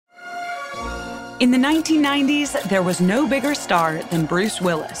In the 1990s, there was no bigger star than Bruce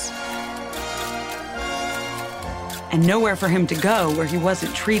Willis. And nowhere for him to go where he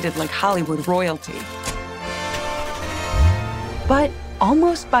wasn't treated like Hollywood royalty. But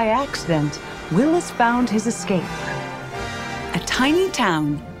almost by accident, Willis found his escape. A tiny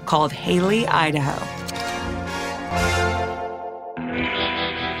town called Hailey, Idaho.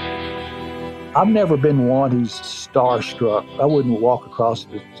 I've never been one who's starstruck. I wouldn't walk across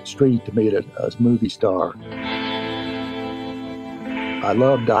the street to meet a movie star. I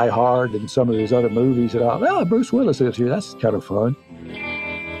love Die Hard and some of his other movies. And Bruce Willis is here. That's kind of fun.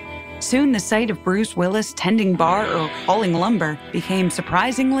 Soon, the sight of Bruce Willis tending bar or hauling lumber became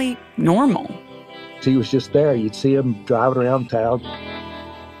surprisingly normal. He was just there. You'd see him driving around town.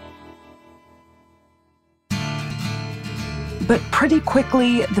 But pretty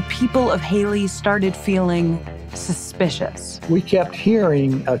quickly, the people of Hailey started feeling suspicious. We kept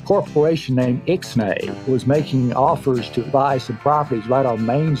hearing a corporation named Ixnay was making offers to buy some properties right on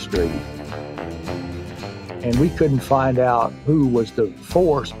Main Street. And we couldn't find out who was the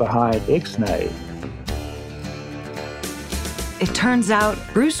force behind Ixnay. It turns out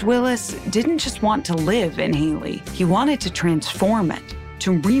Bruce Willis didn't just want to live in Hailey. He wanted to transform it,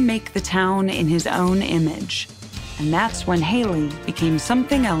 to remake the town in his own image. And that's when Hailey became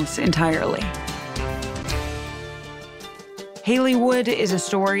something else entirely. Haileywood is a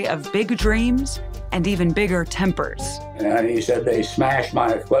story of big dreams and even bigger tempers. And he said they smashed my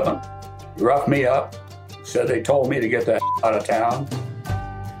equipment, roughed me up, said they told me to get the out of town.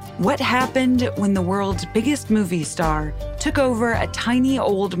 What happened when the world's biggest movie star took over a tiny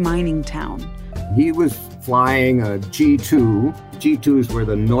old mining town? He was flying a G2. G2s were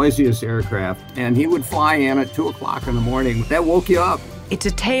the noisiest aircraft, and he would fly in at 2 o'clock in the morning. That woke you up. It's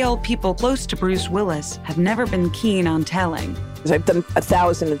a tale people close to Bruce Willis have never been keen on telling. I've done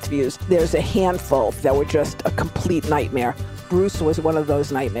 1,000 interviews. There's a handful that were just a complete nightmare. Bruce was one of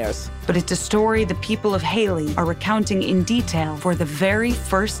those nightmares. But it's a story the people of Hailey are recounting in detail for the very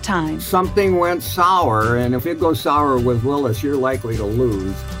first time. Something went sour, and if it goes sour with Willis, you're likely to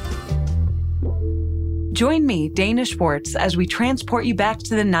lose. Join me, Dana Schwartz, as we transport you back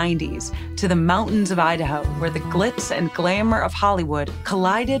to the 90s, to the mountains of Idaho, where the glitz and glamour of Hollywood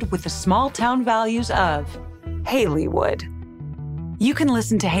collided with the small-town values of Haileywood. You can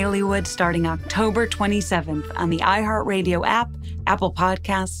listen to Haileywood starting October 27th on the iHeartRadio app, Apple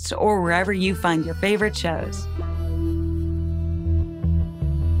Podcasts, or wherever you find your favorite shows.